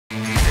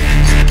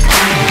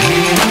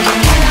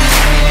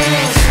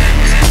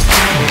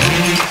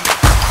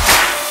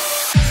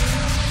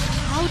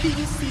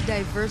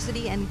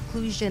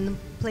inclusion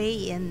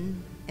play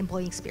in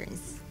employee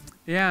experience?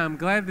 Yeah, I'm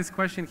glad this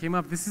question came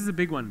up. This is a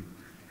big one.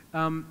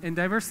 And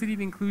diversity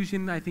and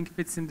inclusion, I think,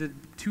 fits into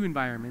two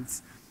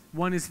environments.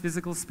 One is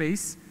physical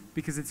space,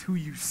 because it's who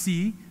you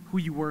see, who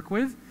you work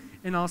with,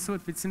 and also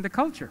it fits into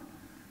culture.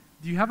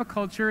 Do you have a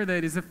culture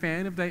that is a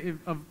fan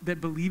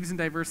that believes in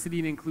diversity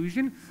and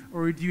inclusion,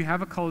 or do you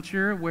have a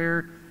culture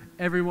where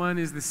everyone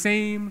is the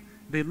same,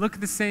 they look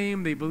the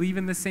same, they believe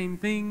in the same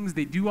things,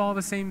 they do all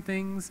the same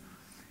things?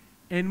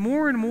 And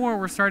more,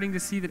 we're starting to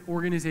see that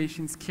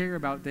organizations care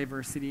about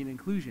diversity and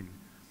inclusion.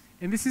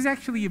 And this is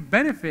actually a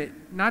benefit,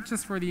 not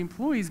just for the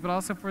employees, but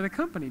also for the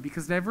company,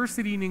 because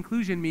diversity and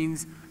inclusion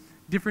means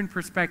different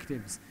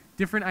perspectives,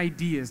 different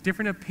ideas,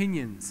 different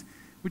opinions,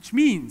 which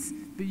means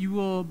that you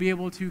will be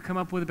able to come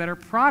up with better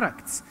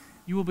products.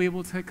 You will be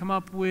able to come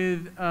up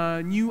with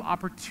new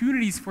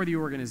opportunities for the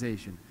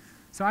organization.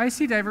 So I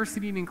see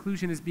diversity and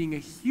inclusion as being a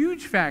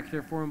huge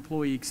factor for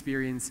employee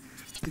experience.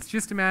 It's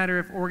just a matter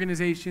of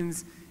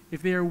organizations,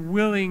 if they are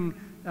willing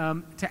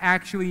to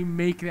actually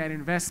make that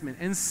investment.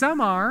 And some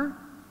are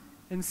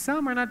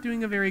not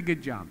doing a very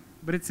good job.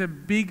 But it's a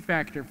big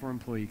factor for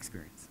employee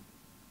experience.